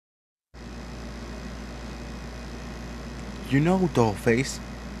You know, Dollface,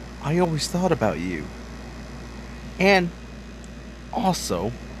 I always thought about you. And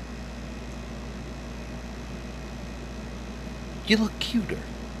also, you look cuter.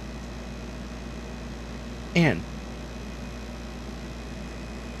 And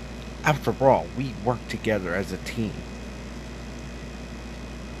after all, we work together as a team.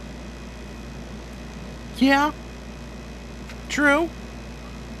 Yeah, true.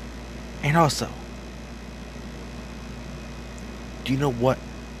 And also, do you know what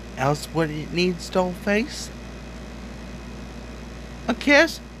else it needs, Dollface? A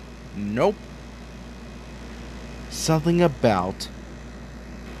kiss? Nope. Something about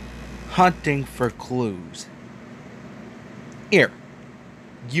hunting for clues. Here,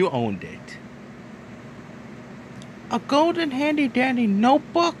 you owned it. A golden handy dandy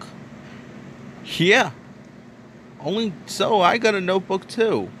notebook? Yeah. Only so I got a notebook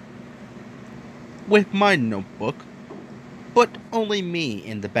too. With my notebook, but only me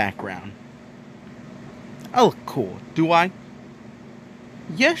in the background. I look cool, do I?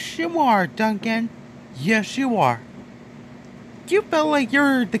 Yes, you are, Duncan. Yes, you are. You feel like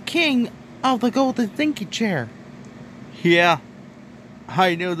you're the king of the golden thinking chair. Yeah,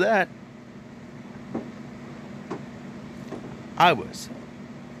 I knew that. I was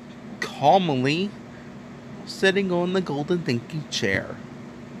calmly sitting on the golden thinking chair.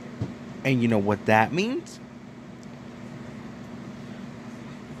 And you know what that means?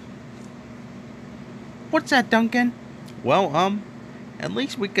 What's that, Duncan? Well, at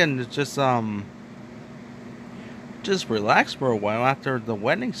least we can just relax for a while after the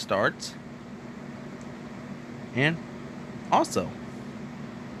wedding starts. And also,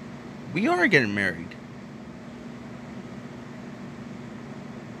 we are getting married.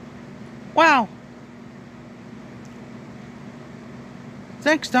 Wow.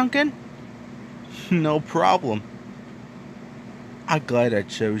 Thanks, Duncan. No problem. I'm glad I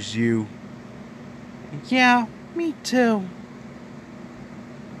chose you. Yeah, me too.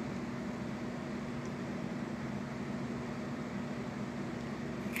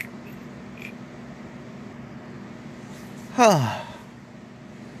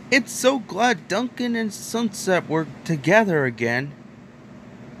 It's so glad Duncan and Sunset were together again.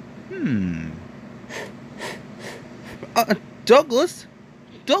 Douglas?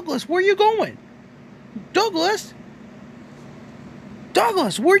 Douglas, where you going? Douglas?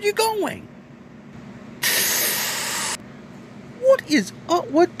 Douglas, where you going? What is up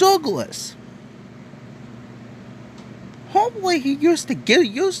with Douglas? Hopefully he used to get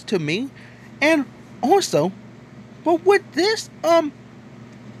used to me. And also, but with this, I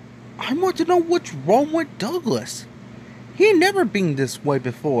want to know what's wrong with Douglas. He never been this way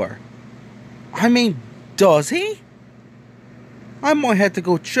before. I mean, does he? I might have to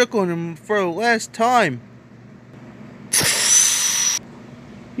go check on him for the last time.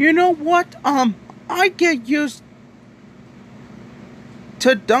 You know what? I get used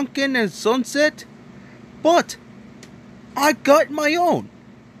to Duncan and Sunset, but I got my own.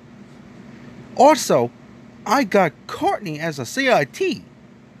 Also, I got Courtney as a CIT.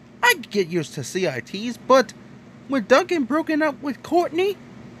 I get used to CITs, but with Duncan broken up with Courtney,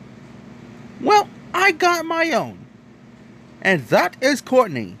 well, I got my own. And that is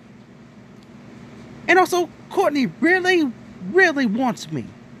Courtney. And also, Courtney really, really wants me.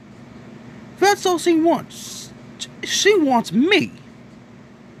 That's all she wants. She wants me.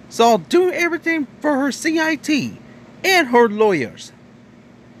 So I'll do everything for her CIT and her lawyers.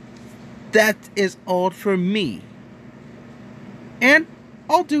 That is all for me. And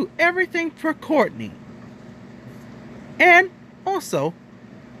I'll do everything for Courtney. And also,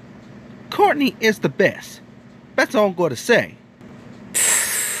 Courtney is the best. That's all I'm going to say.